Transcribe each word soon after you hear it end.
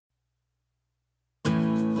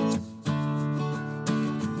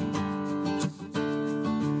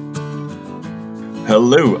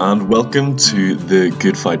Hello and welcome to the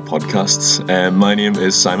Good Fight podcast. My name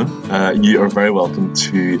is Simon. You are very welcome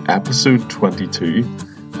to episode 22,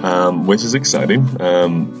 which is exciting.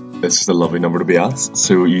 This is a lovely number to be at,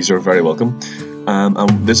 so you are very welcome.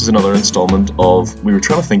 And this is another installment of, we were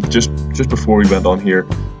trying to think just before we went on here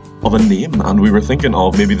of a name, and we were thinking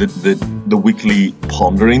of maybe the weekly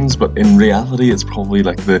ponderings, but in reality it's probably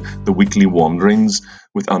like the weekly wanderings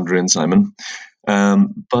with Andrew and Simon.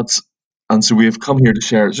 And so we have come here to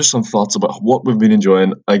share just some thoughts about what we've been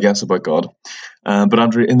enjoying, I guess, about God. But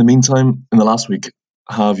Andrew, in the meantime, in the last week,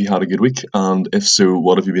 have you had a good week? And if so,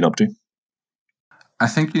 what have you been up to? I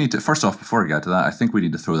think you need to, first off, before we get to that, I think we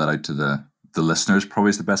need to throw that out to the listeners,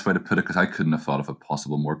 probably is the best way to put it, because I couldn't have thought of a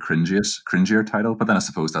possible more cringier title. But then I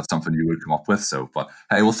suppose that's something you would come up with. So, but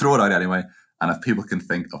hey, we'll throw it out anyway. And if people can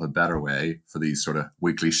think of a better way for these sort of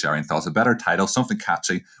weekly sharing thoughts, a better title, something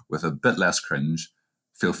catchy with a bit less cringe,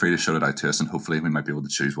 feel free to shout it out to us, and hopefully we might be able to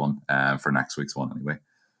choose one for next week's one anyway.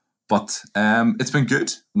 But it's been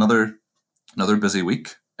good. Another busy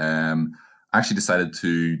week. I actually decided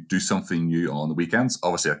to do something new on the weekends.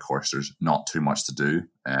 Obviously, of course, there's not too much to do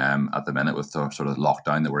at the minute with the sort of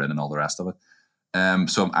lockdown that we're in and all the rest of it.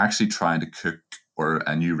 So I'm actually trying to cook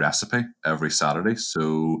a new recipe every Saturday.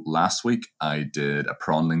 So last week I did a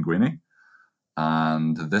prawn linguine.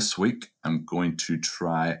 And this week, I'm going to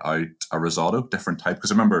try out a risotto, different type. Because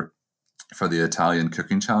I remember for the Italian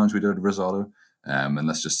cooking challenge, we did a risotto. And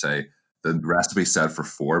let's just say the recipe said for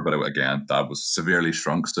 4, but again, that was severely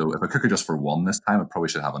shrunk. So if I cook it just for 1 this time, I probably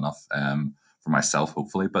should have enough for myself,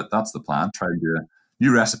 hopefully. But that's the plan. Try to do a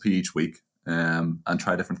new recipe each week and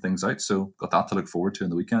try different things out. So got that to look forward to in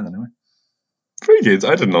the weekend anyway. Very good.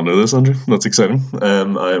 I did not know this, Andrew. That's exciting.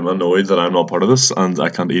 I'm annoyed that I'm not part of this and I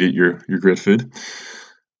can't eat your great food.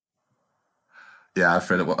 Yeah, I'm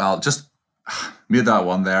afraid I'll just made that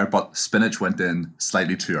one there, but spinach went in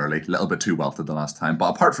slightly too early, a little bit too wilted the last time.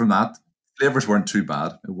 But apart from that, flavors weren't too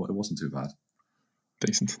bad. It wasn't too bad.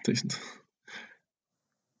 Decent.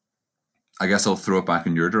 I guess I'll throw it back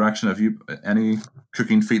in your direction. Have you any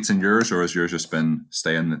cooking feats in yours, or has yours just been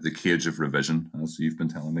staying in the cage of revision, as you've been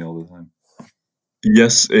telling me all the time?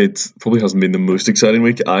 Yes, it probably hasn't been the most exciting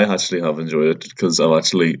week. I actually have enjoyed it because I've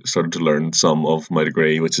actually started to learn some of my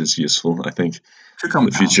degree, which is useful, I think, in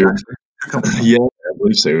the future. Yeah, I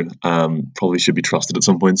believe so. Probably should be trusted at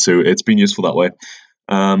some point. So it's been useful that way.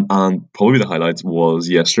 And probably the highlight was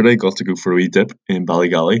yesterday. Got to go for a wee dip in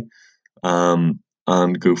Ballygally,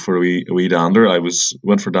 and go for a wee dander.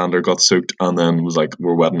 Went for dander, got soaked, and then was like,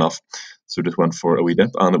 we're wet enough, so just went for a wee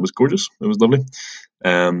dip, and it was gorgeous. It was lovely.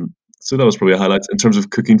 So that was probably a highlight in terms of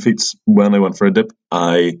cooking feats. When I went for a dip,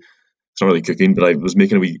 it's not really cooking, but I was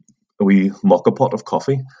making a wee mocha pot of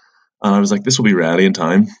coffee, and I was like, this will be ready in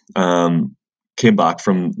time. Came back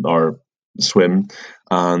from our swim,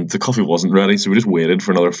 and the coffee wasn't ready, so we just waited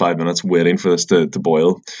for another 5 minutes, waiting for this to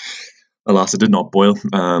boil. Alas, it did not boil.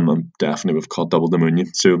 I'm definitely we've caught double pneumonia.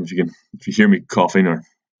 So if you hear me coughing or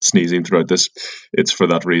sneezing throughout this, it's for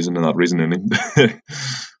that reason and that reason only.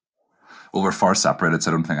 Well, we're far separated, so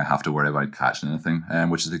I don't think I have to worry about catching anything,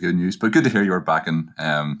 which is the good news. But good to hear you're back in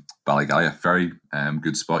Ballygally, a very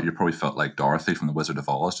good spot. You probably felt like Dorothy from The Wizard of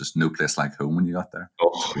Oz, just no place like home when you got there.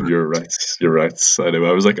 Oh, you're right. I know.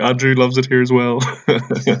 I was like, Andrew loves it here as well.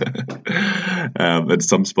 At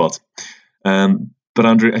some spot. But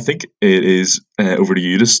Andrew, I think it is over to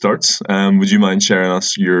you to start. Would you mind sharing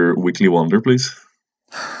us your weekly wonder, please?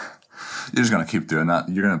 You're just going to keep doing that.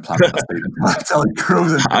 You're going to plant that seed until it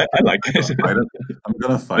grows. I like it. I'm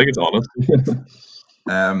going to fight it. I think it's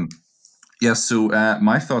honest. So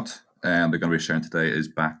my thought we're going to be sharing today is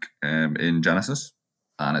back in Genesis,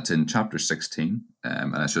 and it's in chapter 16,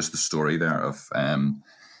 and it's just the story there of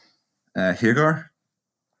Hagar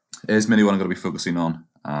is mainly what I'm going to be focusing on.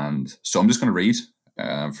 And so I'm just going to read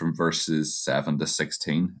from verses 7 to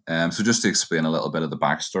 16. So just to explain a little bit of the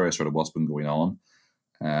backstory, sort of what's been going on.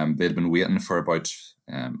 They'd been waiting for about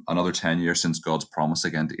another 10 years since God's promise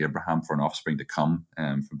again to Abraham for an offspring to come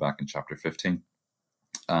from back in chapter 15.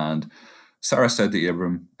 And Sarah said to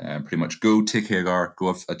Abram, pretty much, go take Hagar,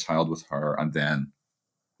 go have a child with her, and then,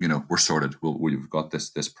 we're sorted. We've got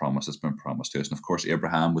this promise that's been promised to us. And of course,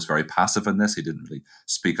 Abraham was very passive in this. He didn't really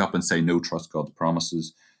speak up and say, no, trust God's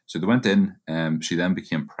promises. So they went in. She then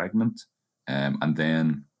became pregnant. And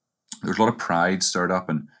then there was a lot of pride stirred up.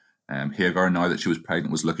 And Hagar, now that she was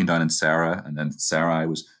pregnant, was looking down on Sarah. And then Sarai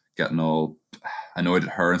was getting all annoyed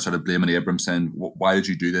at her and started blaming Abram, saying, why did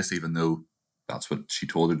you do this, even though that's what she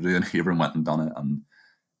told her to do? And Abram went and done it.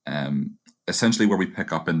 And essentially where we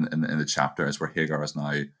pick up in the chapter is where Hagar has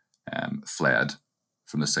now fled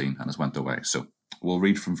from the scene and has went away. So we'll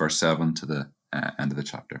read from verse 7 to the end of the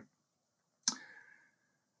chapter.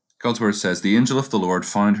 God's word says, "The angel of the Lord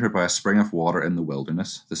found her by a spring of water in the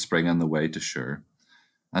wilderness, the spring on the way to Shur.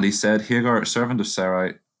 And he said, 'Hagar, servant of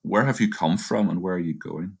Sarai, where have you come from and where are you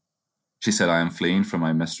going?' She said, 'I am fleeing from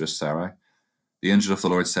my mistress Sarai.' The angel of the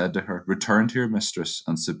Lord said to her, 'Return to your mistress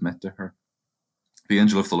and submit to her.' The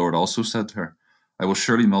angel of the Lord also said to her, 'I will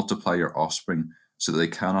surely multiply your offspring so that they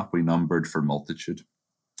cannot be numbered for multitude.'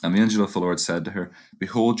 And the angel of the Lord said to her,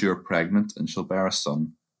 'Behold, you are pregnant and shall bear a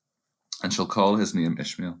son, and shall call his name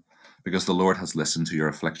Ishmael, because the Lord has listened to your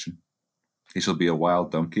affliction. He shall be a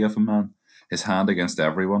wild donkey of a man, his hand against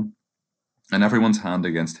everyone, and everyone's hand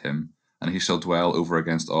against him, and he shall dwell over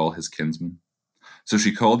against all his kinsmen.' So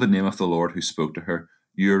she called the name of the Lord who spoke to her,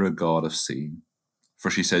 'You are a God of seeing.' For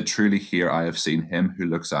she said, 'Truly here I have seen him who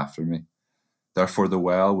looks after me.' Therefore the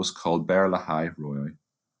well was called Beer Lahai Roi.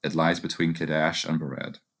 It lies between Kadesh and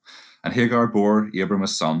Bered. And Hagar bore Abram a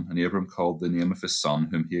son, and Abram called the name of his son,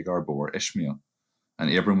 whom Hagar bore, Ishmael. And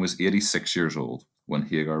Abram was 86 years old when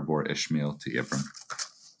Hagar bore Ishmael to Abram."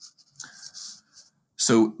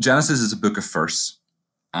 So Genesis is a book of firsts.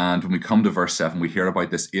 And when we come to verse 7, we hear about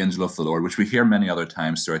this angel of the Lord, which we hear many other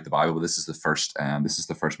times throughout the Bible, but this is the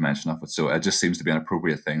first mention of it. So it just seems to be an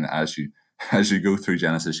appropriate thing that as you go through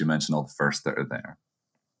Genesis, you mention all the firsts that are there.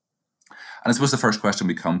 And I suppose the first question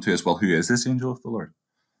we come to is, well, who is this angel of the Lord?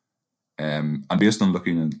 And based on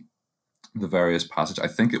looking at the various passages, I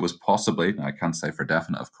think it was possibly, I can't say for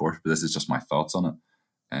definite, of course, but this is just my thoughts on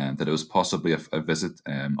it, that it was possibly a visit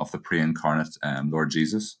of the pre-incarnate Lord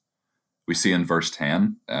Jesus. We see in verse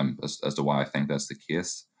 10, as to why I think that's the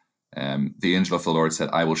case, the angel of the Lord said,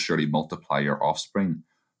 "I will surely multiply your offspring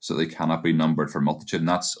so they cannot be numbered for multitude." And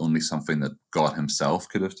that's only something that God himself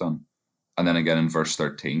could have done. And then again in verse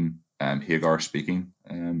 13, Hagar speaking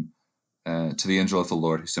to the angel of the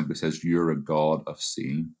Lord, who simply says, "You're a God of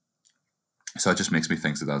seeing." So it just makes me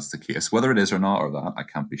think that that's the case. Whether it is or not, or that, I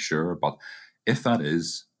can't be sure. But if that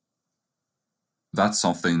is, that's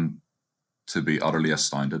something to be utterly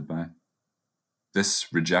astounded by.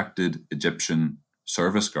 This rejected Egyptian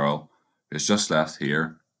service girl is just left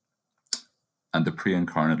here, and the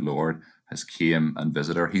pre-incarnate Lord has came and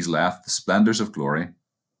visited her. He's left the splendors of glory.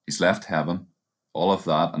 He's left heaven, all of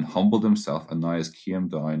that, and humbled himself, and now has came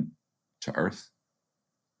down to earth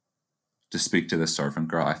to speak to this servant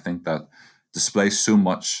girl. I think that displays so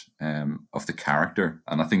much of the character,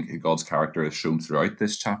 and I think God's character is shown throughout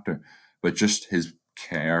this chapter, but just his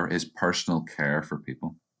care, his personal care for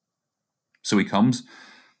people. So he comes,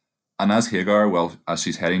 and as Hagar, well, as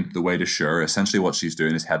she's heading the way to Shur, essentially what she's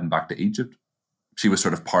doing is heading back to Egypt. She was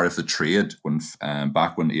sort of part of the trade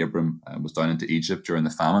back when Abram was down into Egypt during the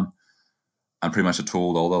famine, and pretty much had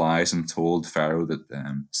told all the lies and told Pharaoh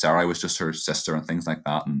that Sarai was just her sister and things like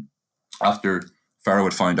that. And after Pharaoh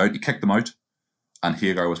had found out, he kicked them out, and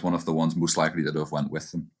Hagar was one of the ones most likely to have went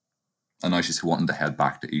with them. And now she's wanting to head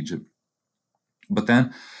back to Egypt. But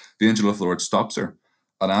then the angel of the Lord stops her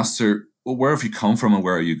and asks her, "Well, where have you come from and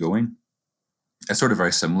where are you going?" It's sort of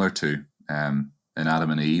very similar to in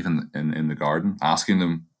Adam and Eve in the garden, asking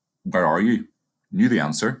them, "Where are you?" Knew the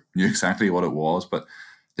answer, knew exactly what it was, but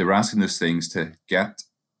they were asking those things to get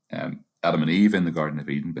Adam and Eve in the Garden of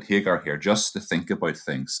Eden. But Hagar here, just to think about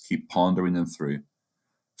things, keep pondering them through.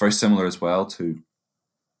 Very similar as well to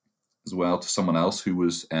someone else who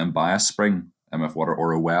was by a spring of water,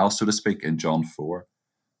 or a well, so to speak, in John 4.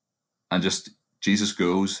 And just Jesus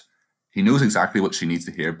goes, he knows exactly what she needs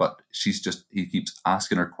to hear, but he keeps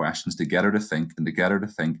asking her questions to get her to think and to get her to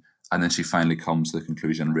think. And then she finally comes to the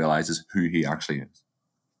conclusion and realizes who he actually is.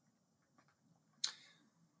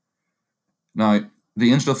 Now,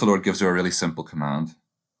 the angel of the Lord gives her a really simple command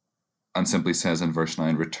and simply says in verse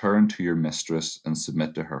 9, "Return to your mistress and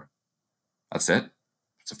submit to her." That's it.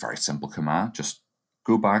 It's a very simple command. Just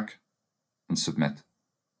go back and submit.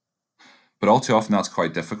 But all too often that's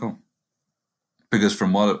quite difficult, because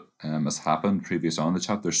from what has happened previous on in the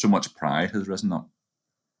chapter, so much pride has risen up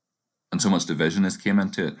and so much division has came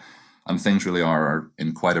into it, and things really are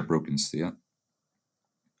in quite a broken state.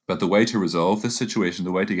 But the way to resolve this situation,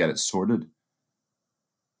 the way to get it sorted,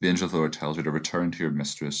 the angel of the Lord tells her to return to your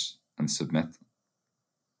mistress and submit.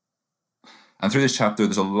 And through this chapter,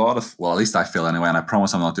 there's a lot of, well, at least I feel anyway, and I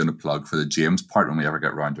promise I'm not doing a plug for the James part when we ever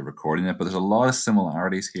get around to recording it, but there's a lot of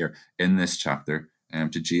similarities here in this chapter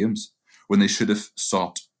to James, when they should have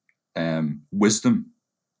sought wisdom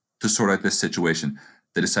to sort out this situation.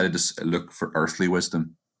 They decided to look for earthly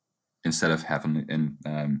wisdom instead of heavenly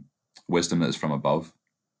wisdom that is from above.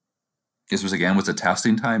 This was a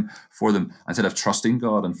testing time for them. Instead of trusting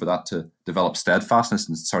God and for that to develop steadfastness,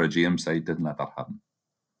 and sort of James, they didn't let that happen.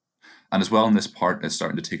 And as well in this part, it's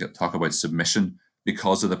starting to talk about submission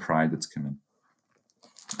because of the pride that's come in.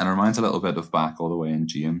 And it reminds a little bit of back all the way in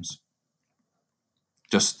James.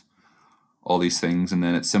 Just all these things, and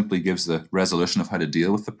then it simply gives the resolution of how to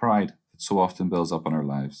deal with the pride that so often builds up in our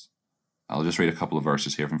lives. I'll just read a couple of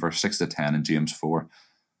verses here from verse 6 to 10 in James 4.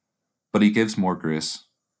 But he gives more grace.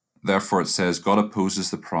 Therefore it says, God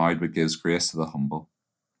opposes the proud but gives grace to the humble.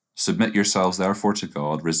 Submit yourselves therefore to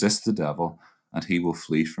God, resist the devil, and he will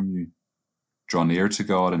flee from you. Draw near to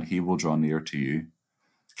God, and he will draw near to you.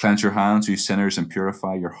 Cleanse your hands, you sinners, and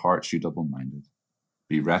purify your hearts, you double-minded.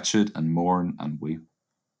 Be wretched, and mourn, and weep.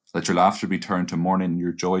 Let your laughter be turned to mourning, and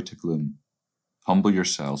your joy to gloom. Humble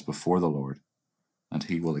yourselves before the Lord, and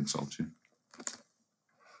he will exalt you.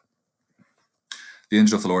 The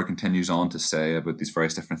angel of the Lord continues on to say about these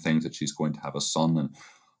various different things, that she's going to have a son, and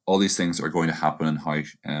all these things are going to happen, and how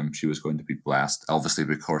she was going to be blessed, obviously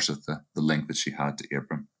because of the link that she had to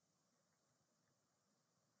Abram.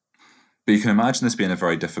 But you can imagine this being a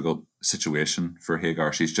very difficult situation for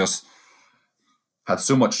Hagar. She's just had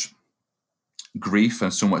so much grief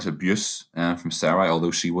and so much abuse from Sarai,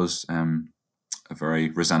 although she was very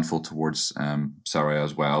resentful towards Sarai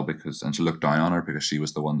as well, and she looked down on her because she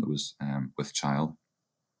was the one that was with child.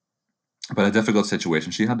 But a difficult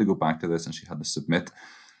situation. She had to go back to this, and she had to submit.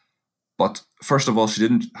 But first of all, she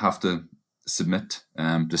didn't have to submit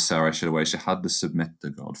to Sarai straight away. She had to submit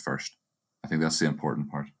to God first. I think that's the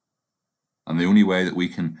important part. And the only way that we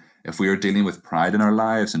can, if we are dealing with pride in our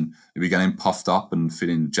lives and maybe getting puffed up and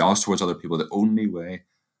feeling jealous towards other people, the only way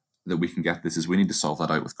that we can get this is we need to solve that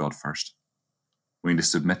out with God first. We need to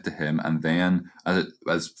submit to him. And then,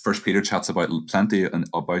 as First Peter chats about plenty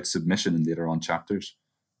about submission in later on chapters,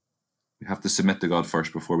 we have to submit to God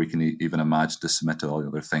first before we can even imagine to submit to all the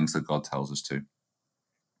other things that God tells us to.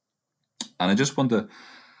 And I just want to,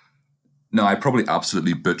 no, I probably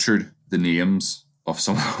absolutely butchered the names of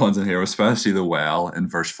some of the ones in here, especially the well in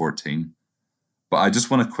verse 14. But I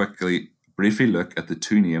just want to briefly look at the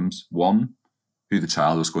two names. One, who the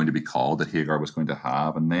child was going to be called, that Hagar was going to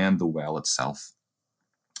have, and then the well itself,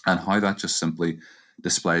 and how that just simply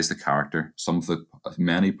displays the character, some of the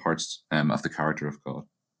many parts of the character of God.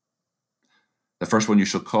 The first one, you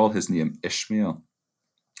shall call his name Ishmael,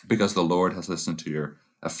 because the Lord has listened to your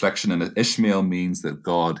affliction. And Ishmael means that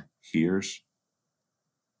God hears.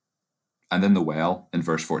 And then the well in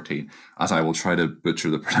verse 14, as I will try to butcher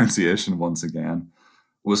the pronunciation once again,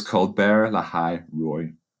 was called Ber Lahai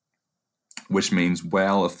Roy, which means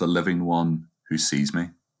well of the living one who sees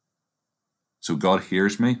me. So God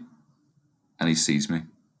hears me and he sees me.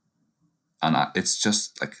 And it's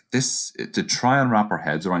just like this, to try and wrap our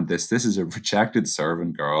heads around this. This is a rejected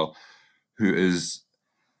servant girl who is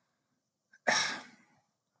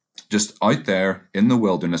just out there in the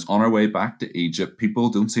wilderness on her way back to Egypt. People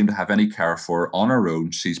don't seem to have any care for her. On her own,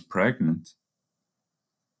 she's pregnant.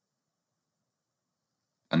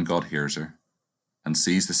 And God hears her and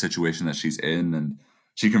sees the situation that she's in. And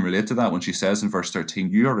she can relate to that when she says in verse 13,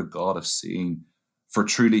 you are a God of seeing, for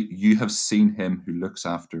truly you have seen him who looks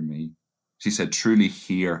after me. She said, truly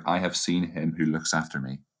here I have seen him who looks after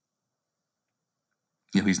me.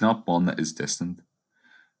 You know, he's not one that is distant.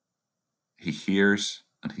 He hears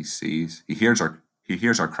and he sees. He hears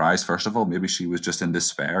our cries, first of all. Maybe she was just in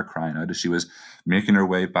despair crying out as she was making her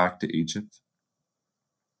way back to Egypt.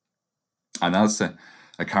 And that's a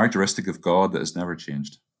characteristic of God that has never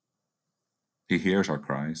changed. He hears our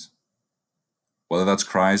cries. Whether that's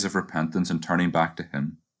cries of repentance and turning back to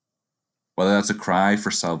him, whether that's a cry for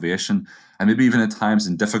salvation, and maybe even at times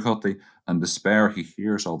in difficulty and despair, he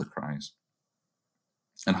hears all the cries.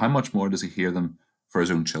 And how much more does he hear them for his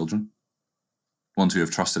own children? Ones who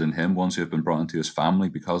have trusted in him, ones who have been brought into his family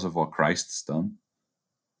because of what Christ's done.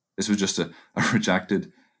 This was just a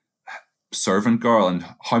rejected servant girl, and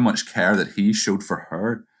how much care that he showed for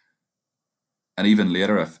her. And even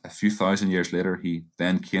later, a few thousand years later, he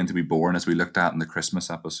then came to be born, as we looked at in the Christmas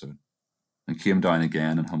episode, and came down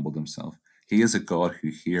again and humbled himself. He is a God who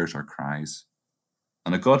hears our cries,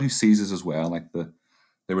 and a God who sees us as well, like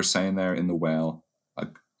they were saying there in the well.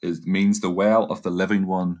 It means the well of the living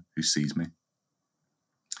one who sees me.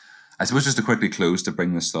 I suppose just to quickly close, to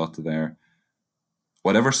bring this thought to there,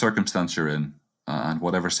 whatever circumstance you're in and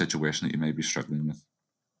whatever situation that you may be struggling with,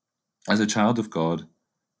 as a child of God,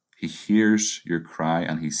 he hears your cry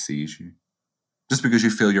and he sees you. Just because you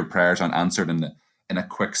feel your prayers aren't answered in a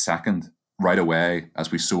quick second, right away,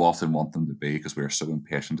 as we so often want them to be, because we are so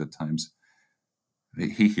impatient at times,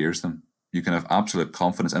 he hears them. You can have absolute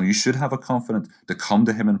confidence, and you should have a confidence to come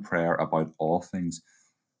to him in prayer about all things,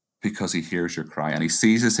 because he hears your cry and he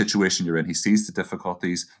sees the situation you're in. He sees the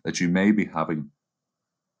difficulties that you may be having.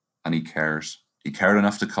 and he cares. He cared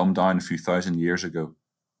enough to come down a few thousand years ago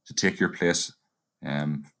to take your place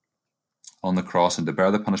on the cross and to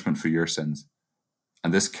bear the punishment for your sins.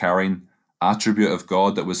 And this caring attribute of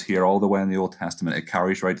God that was here all the way in the Old Testament, it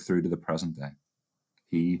carries right through to the present day.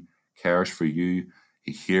 He cares for you,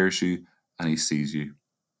 he hears you, and he sees you.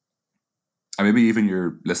 And maybe even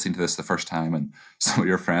you're listening to this the first time and some of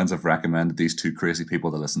your friends have recommended these two crazy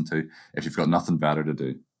people to listen to if you've got nothing better to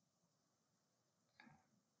do.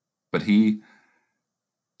 But he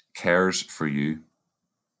cares for you.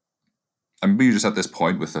 And maybe you're just at this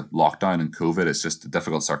point with the lockdown and COVID, it's just the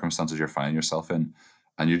difficult circumstances you're finding yourself in.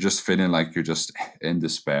 And you're just feeling like you're just in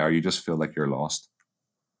despair. You just feel like you're lost.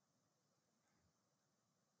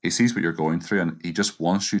 He sees what you're going through and he just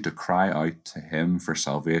wants you to cry out to him for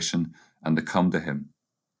salvation and to come to him.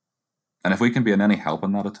 And if we can be in any help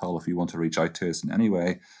in that at all, if you want to reach out to us in any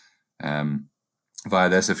way, via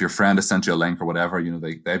this, if your friend has sent you a link or whatever,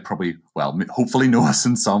 they probably, well, hopefully know us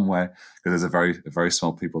in some way, because there's a very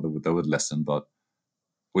small people that would listen. But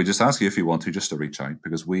we just ask you, if you want to, just to reach out,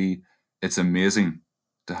 because it's amazing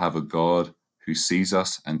to have a God who sees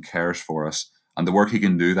us and cares for us, and the work he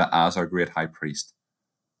can do that as our great high priest,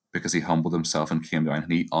 because he humbled himself and came down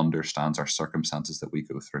and he understands our circumstances that we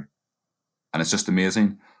go through. And it's just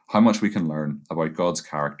amazing how much we can learn about God's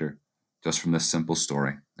character just from this simple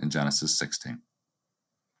story in Genesis 16.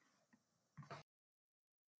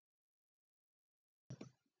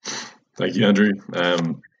 Thank you, Andrew.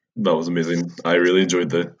 That was amazing. I really enjoyed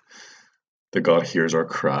the God hears our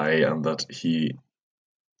cry, and that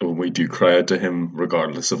when we do cry out to him,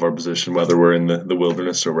 regardless of our position, whether we're in the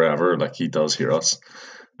wilderness or wherever, like he does hear us.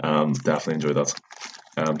 Definitely enjoyed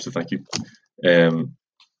that. So thank you.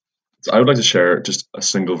 So I would like to share just a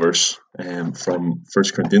single verse from 1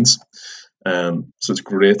 Corinthians. So it's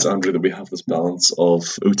great, Andrew, that we have this balance of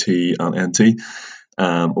OT and NT,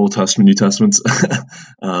 Old Testament, New Testament,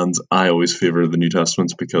 and I always favour the New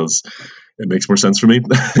Testament because it makes more sense for me.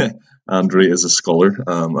 Andrew is a scholar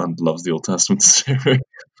and loves the Old Testament. It's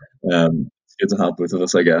good to have both of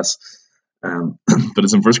us, I guess. But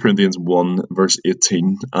it's in 1 Corinthians 1, verse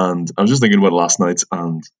 18, and I was just thinking about it last night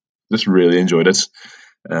and just really enjoyed it.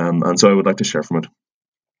 And so I would like to share from it,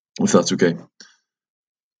 if that's okay. And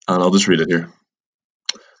I'll just read it here.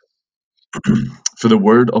 For the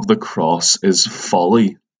word of the cross is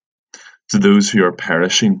folly to those who are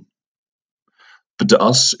perishing, but to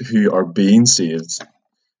us who are being saved,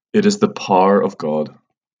 it is the power of God.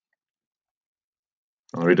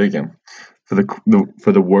 I'll read it again.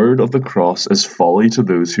 For the word of the cross is folly to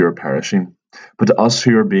those who are perishing, but to us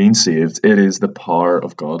who are being saved, it is the power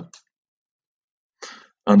of God.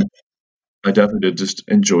 And I definitely did just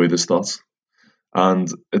enjoy this thought. And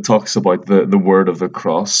it talks about the word of the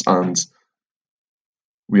cross, and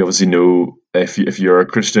we obviously know, if you're a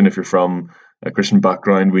Christian, if you're from a Christian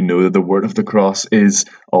background, we know that the word of the cross is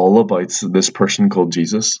all about this person called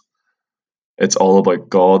Jesus. It's all about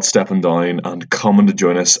God stepping down and coming to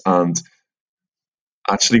join us and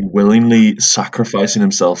actually willingly sacrificing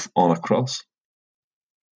himself on a cross.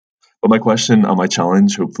 But my question and my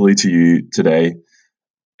challenge, hopefully, to you today,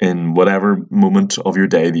 in whatever moment of your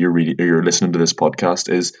day that you're reading or you're listening to this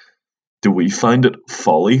podcast, is: do we find it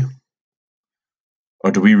folly, or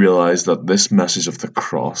do we realize that this message of the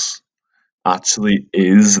cross actually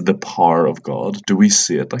is the power of God? Do we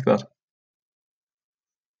see it like that?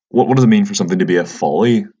 What does it mean for something to be a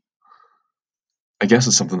folly? I guess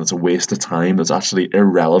it's something that's a waste of time, that's actually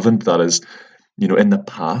irrelevant, that is, in the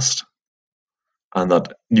past, and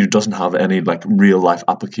that doesn't have any like real life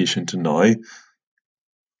application to now.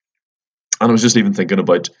 And I was just even thinking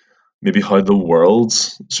about maybe how the world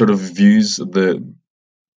sort of views the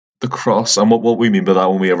cross, and what we mean by that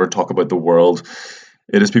when we ever talk about the world.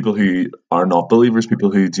 It is people who are not believers,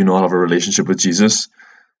 people who do not have a relationship with Jesus.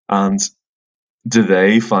 And do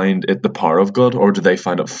they find it the power of God, or do they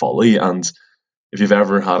find it folly? And if you've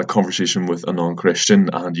ever had a conversation with a non-Christian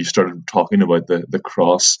and you started talking about the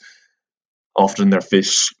cross, often their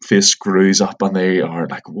face screws up and they are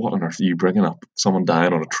like, what on earth are you bringing up? Someone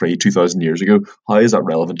dying on a tree 2,000 years ago? How is that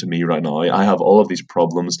relevant to me right now? I have all of these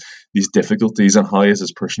problems, these difficulties, and how is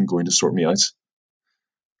this person going to sort me out?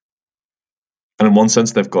 And in one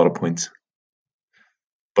sense, they've got a point.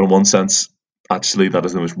 But in one sense, actually, that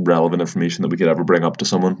is the most relevant information that we could ever bring up to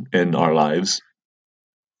someone in our lives.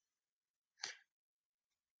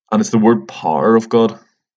 And it's the word power of God.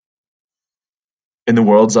 In the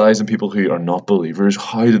world's eyes, and people who are not believers,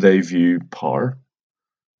 how do they view power?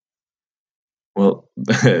 Well,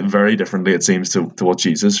 very differently, it seems, to what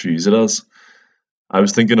Jesus views it as. I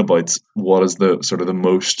was thinking about what is the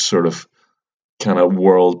most sort of kind of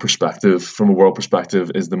world perspective, from a world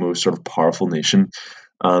perspective, is the most sort of powerful nation.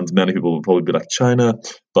 And many people will probably be like China,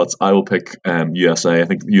 but I will pick USA. I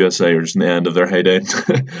think USA are just in the end of their heyday,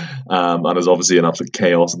 and is obviously in absolute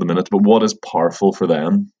chaos at the minute. But what is powerful for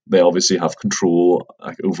them? They obviously have control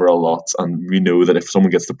over a lot, and we know that if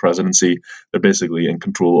someone gets the presidency, they're basically in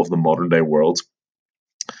control of the modern day world.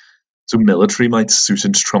 So military might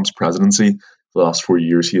suited Trump's presidency. For the last 4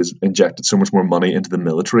 years, he has injected so much more money into the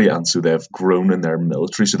military, and so they've grown in their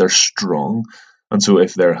military, so they're strong. And so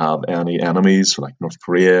if they have any enemies, like North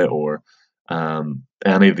Korea or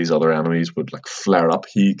any of these other enemies would like flare up,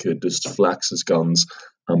 he could just flex his guns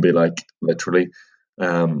and be like, literally,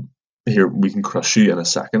 here, we can crush you in a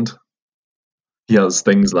second. He has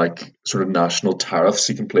things like sort of national tariffs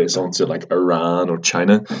he can place onto like Iran or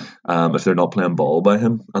China if they're not playing ball by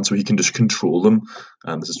him, and so he can just control them.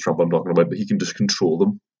 This is Trump I'm talking about, but he can just control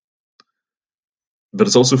them. But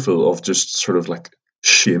it's also full of just sort of like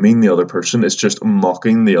shaming the other person. It's just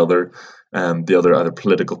mocking the other either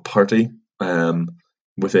political party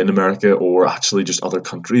within America or actually just other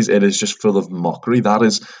countries. It is just full of mockery. That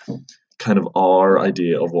is kind of our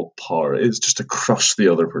idea of what power is, just to crush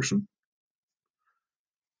the other person.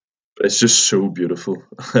 It's just so beautiful.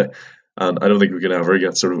 And I don't think we can ever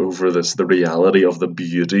get sort of over the reality of the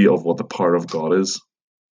beauty of what the power of God is.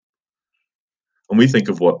 And we think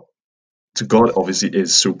of what, so God obviously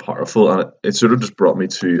is so powerful, and it sort of just brought me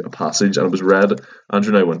to a passage, and it was read.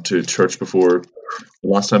 Andrew and I went to church before, the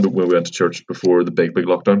last time when we went to church before the big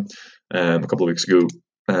lockdown, a couple of weeks ago.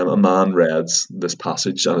 A man read this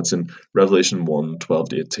passage, and it's in Revelation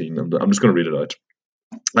 1:12-18. I'm just going to read it out.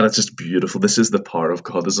 And it's just beautiful. This is the power of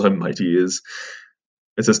God. This is how mighty he is.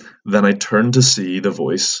 It says, "Then I turned to see the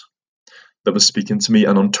voice that was speaking to me,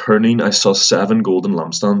 and on turning I saw 7 golden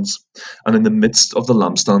lampstands, and in the midst of the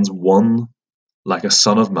lampstands one like a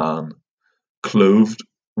son of man, clothed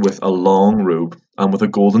with a long robe, and with a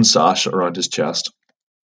golden sash around his chest.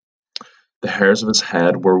 The hairs of his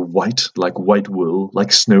head were white like white wool,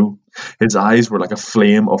 like snow. His eyes were like a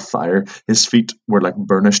flame of fire. His feet were like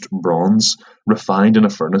burnished bronze, refined in a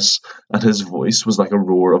furnace, and his voice was like a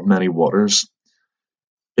roar of many waters.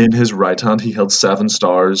 In his right hand he held 7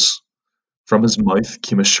 stars. From his mouth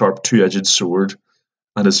came a sharp 2-edged sword,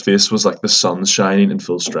 and his face was like the sun shining in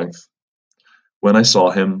full strength. When I saw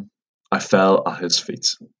him, I fell at his feet,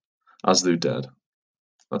 as though dead."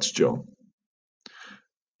 That's John.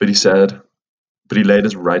 But he laid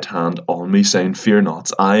his right hand on me, saying, "Fear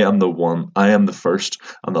not, I am the first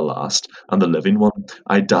and the last, and the living one.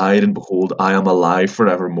 I died, and behold, I am alive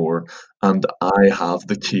forevermore, and I have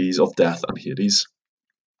the keys of death and Hades."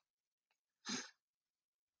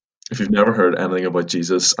 If you've never heard anything about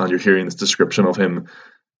Jesus and you're hearing this description of him,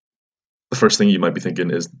 the first thing you might be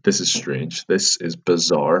thinking is, this is strange, this is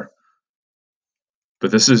bizarre.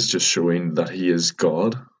 But this is just showing that he is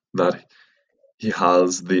God, that he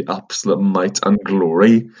has the absolute might and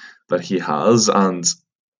glory that he has. And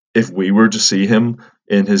if we were to see him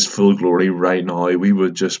in his full glory right now, we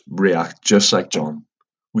would just react just like John.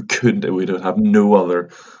 We couldn't, we would have no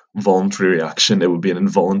other voluntary reaction. It would be an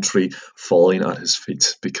involuntary falling at his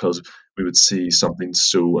feet, because we would see something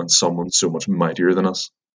so and someone so much mightier than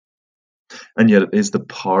us. And yet it is the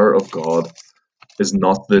power of God, is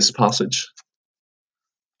not this passage.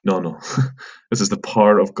 No. This is the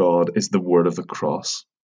power of God, is the word of the cross.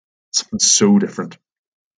 Something so different.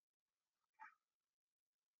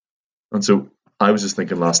 And so I was just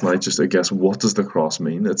thinking last night, just I guess, what does the cross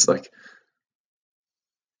mean? It's like,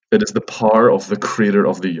 it is the power of the creator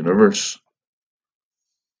of the universe.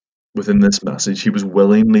 Within this message,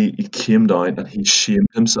 he came down and he shamed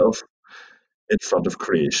himself in front of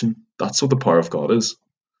creation. That's what the power of God is.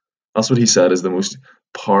 That's what he said is the most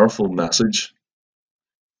powerful message.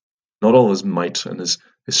 Not all his might and his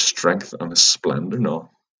strength and his splendor, no.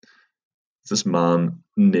 It's this man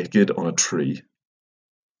naked on a tree.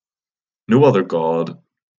 No other God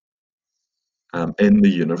in the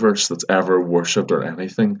universe that's ever worshipped or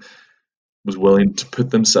anything was willing to put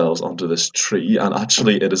themselves onto this tree. And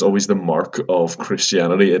actually, it is always the mark of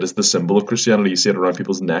Christianity. It is the symbol of Christianity. You see it around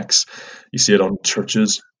people's necks, you see it on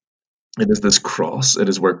churches. It is this cross. It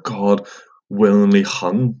is where God willingly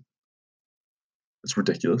hung. It's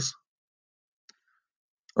ridiculous.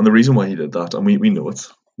 And the reason why he did that, and we know it,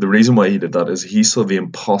 the reason why he did that is he saw the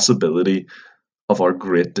impossibility of our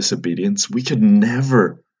great disobedience. We could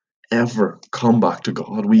never, ever come back to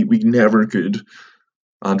God. We never could.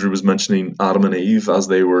 Andrew was mentioning Adam and Eve as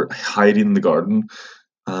they were hiding in the garden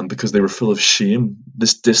because they were full of shame.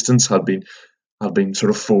 This distance had been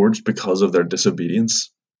sort of forged because of their disobedience.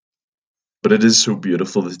 But it is so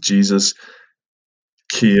beautiful that Jesus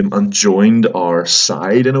came and joined our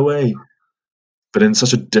side in a way, but in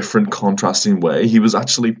such a different, contrasting way. He was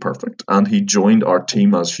actually perfect, and he joined our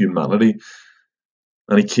team as humanity,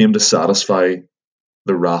 and he came to satisfy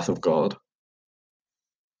the wrath of God.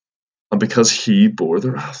 And because he bore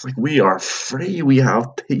the wrath, like, we are free, we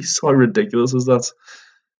have peace. How ridiculous is that?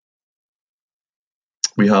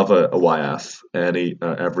 We have a YF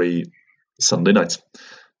every Sunday night,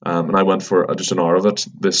 and I went for just an hour of it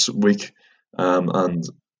this week, and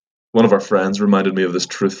one of our friends reminded me of this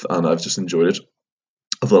truth, and I've just enjoyed it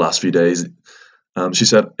over the last few days. She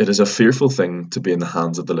said, "It is a fearful thing to be in the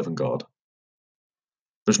hands of the living God."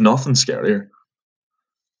 There's nothing scarier.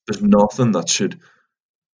 There's nothing that should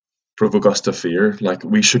provoke us to fear. Like,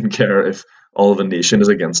 we shouldn't care if all of a nation is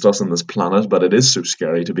against us on this planet, but it is so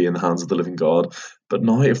scary to be in the hands of the living God. But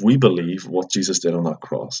now, if we believe what Jesus did on that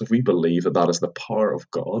cross, if we believe that that is the power of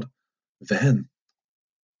God, then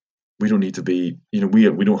we don't need to be,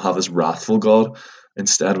 we don't have this wrathful God.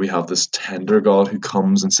 Instead, we have this tender God who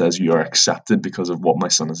comes and says, "You are accepted because of what my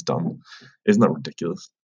son has done." Isn't that ridiculous?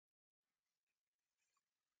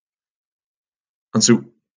 And so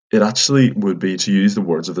it actually would be, to use the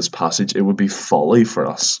words of this passage, it would be folly for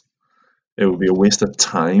us. It would be a waste of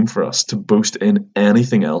time for us to boast in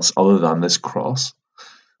anything else other than this cross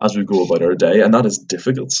as we go about our day. And that is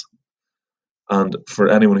difficult. And for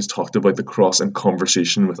anyone who's talked about the cross in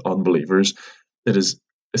conversation with unbelievers, it's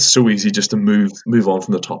so easy just to move on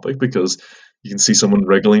from the topic, because you can see someone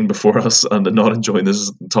wriggling before us and not enjoying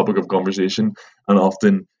this topic of conversation. And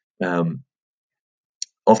often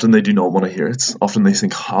they do not want to hear it. Often they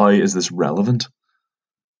think, how is this relevant?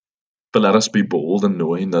 But let us be bold in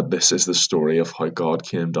knowing that this is the story of how God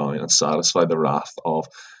came down and satisfied the wrath of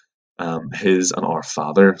his and our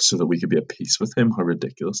Father, so that we could be at peace with him. How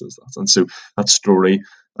ridiculous is that? And so that story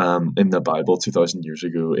in the Bible 2,000 years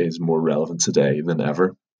ago is more relevant today than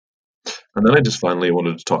ever. And then I just finally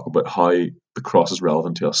wanted to talk about how the cross is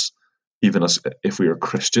relevant to us, even as if we are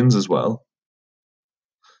Christians as well.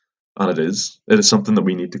 And it is something that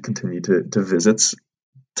we need to continue to visit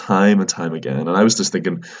time and time again. And I was just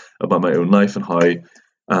thinking about my own life and how,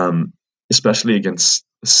 especially against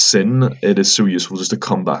sin, it is so useful just to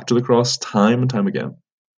come back to the cross time and time again.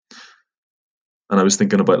 And I was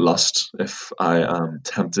thinking about lust. If I am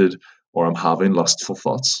tempted or I'm having lustful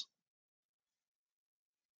thoughts,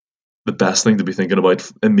 the best thing to be thinking about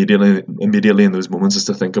immediately in those moments is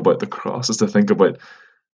to think about the cross, is to think about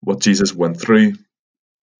what Jesus went through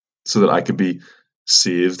so that I could be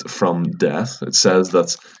saved from death. It says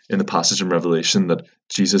that in the passage in Revelation that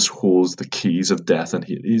Jesus holds the keys of death and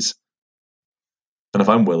Hades. And if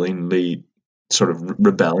I'm willingly sort of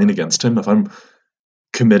rebelling against him, if I'm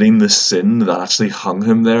committing the sin that actually hung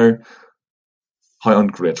him there, how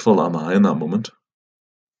ungrateful am I in that moment?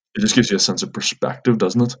 It just gives you a sense of perspective,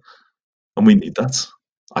 doesn't it? And we need that.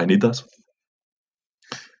 I need that.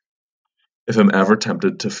 If I'm ever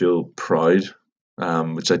tempted to feel proud,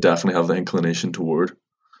 which I definitely have the inclination toward,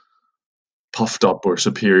 puffed up or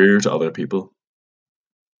superior to other people,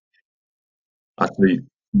 actually,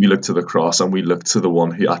 we look to the cross and we look to the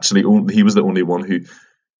one who actually he was the only one who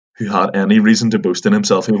had any reason to boast in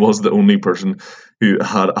himself. He was the only person who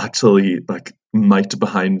had actually, like, might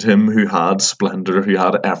behind him, who had splendor, who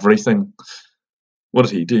had everything. What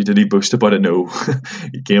did he do? Did he boast about it? No.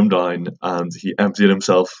 He came down and he emptied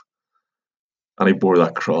himself and he bore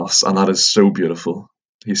that cross, and that is so beautiful.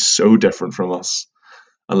 He's so different from us.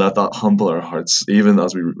 And let that humble our hearts, even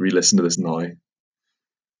as we re-listen to this now.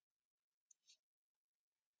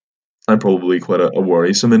 I'm probably quite a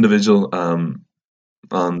worrisome individual,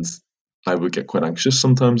 and I would get quite anxious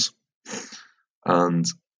sometimes. And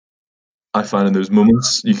I find in those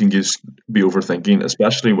moments you can just be overthinking,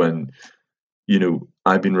 especially when,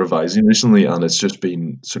 I've been revising recently, and it's just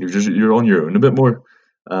been sort of you're on your own a bit more,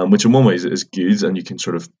 which in one way is good, and you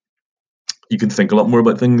can think a lot more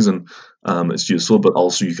about things, and it's useful, but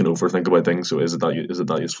also you can overthink about things. So is it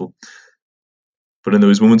that useful? But in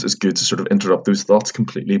those moments, it's good to sort of interrupt those thoughts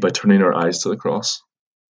completely by turning our eyes to the cross.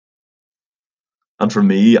 And for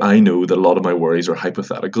me, I know that a lot of my worries are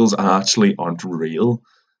hypotheticals and actually aren't real.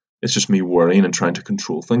 It's just me worrying and trying to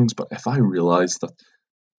control things. But if I realize that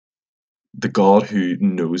the God who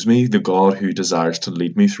knows me, the God who desires to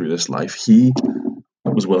lead me through this life, he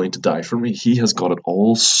was willing to die for me. He has got it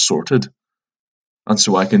all sorted. And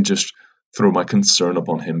so I can just throw my concern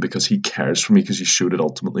upon him because he cares for me, because he showed it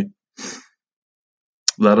ultimately.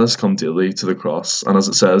 Let us come daily to the cross. And as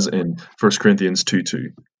it says in 1 Corinthians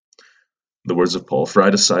 2:2, the words of Paul, "For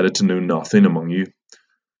I decided to know nothing among you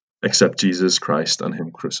except Jesus Christ and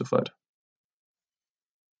him crucified."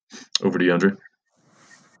 Over to you, Andrew.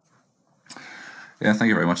 Yeah, thank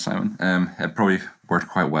you very much, Simon. It probably worked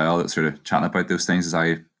quite well sort of chatting about those things as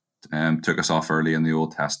I took us off early in the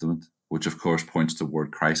Old Testament, which of course points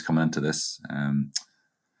toward Christ coming into this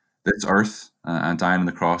earth and dying on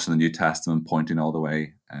the cross, in the New Testament pointing all the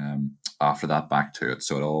way after that back to it.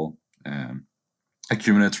 So it all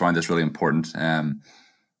accumulates around this really important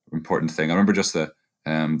thing. I remember just the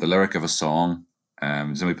lyric of a song.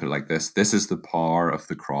 Somebody put it like this: "This is the power of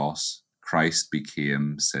the cross. Christ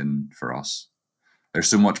became sin for us." There's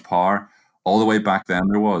so much power. All the way back then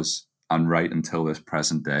there was, and right until this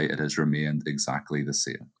present day, it has remained exactly the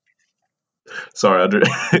same. Sorry, Andrew.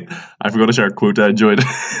 I forgot to share a quote I enjoyed.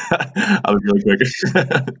 I'll be really quick.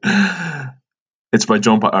 It's by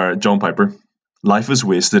John Piper. Life is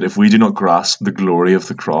wasted if we do not grasp the glory of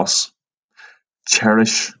the cross.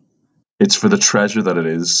 Cherish it for the treasure that it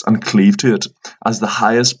is, and cleave to it as the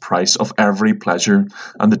highest price of every pleasure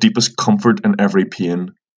and the deepest comfort in every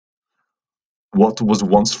pain. What was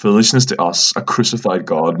once foolishness to us, a crucified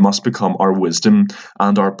God, must become our wisdom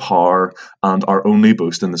and our power and our only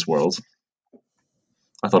boast in this world.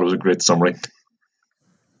 I thought it was a great summary.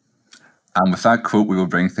 And with that quote, we will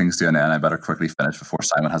bring things to an end. I better quickly finish before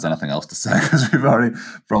Simon has anything else to say, because we've already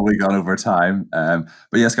probably gone over time.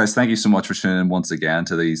 But yes, guys, thank you so much for tuning in once again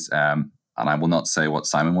to these. And I will not say what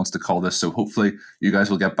Simon wants to call this. So hopefully you guys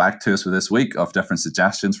will get back to us with this week of different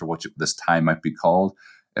suggestions for what this time might be called.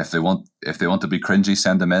 If they want to be cringy,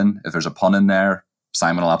 send them in. If there's a pun in there,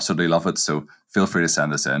 Simon will absolutely love it. So feel free to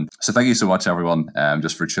send this in. So thank you so much, everyone,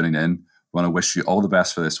 just for tuning in. We want to wish you all the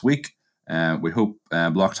best for this week. We hope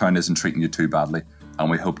lockdown isn't treating you too badly, and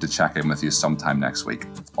we hope to check in with you sometime next week.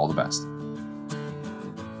 All the best.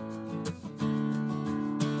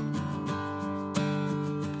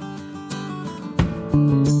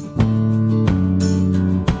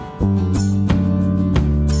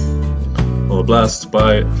 All the best.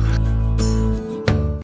 Bye.